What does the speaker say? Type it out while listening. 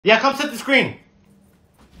Yeah, come set the screen.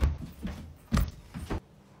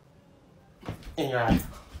 In your eye.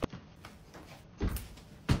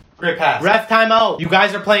 Great pass. Ref timeout. You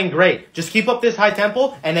guys are playing great. Just keep up this high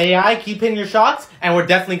tempo, and AI, keep hitting your shots, and we're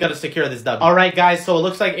definitely going to secure this W. Alright guys, so it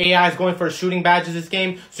looks like AI is going for shooting badges this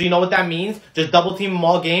game, so you know what that means. Just double team him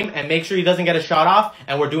all game, and make sure he doesn't get a shot off,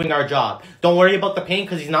 and we're doing our job. Don't worry about the paint,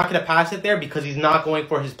 because he's not going to pass it there, because he's not going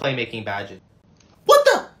for his playmaking badges. What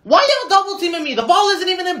the? Why y'all double teaming me? The ball isn't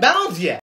even in bounds yet.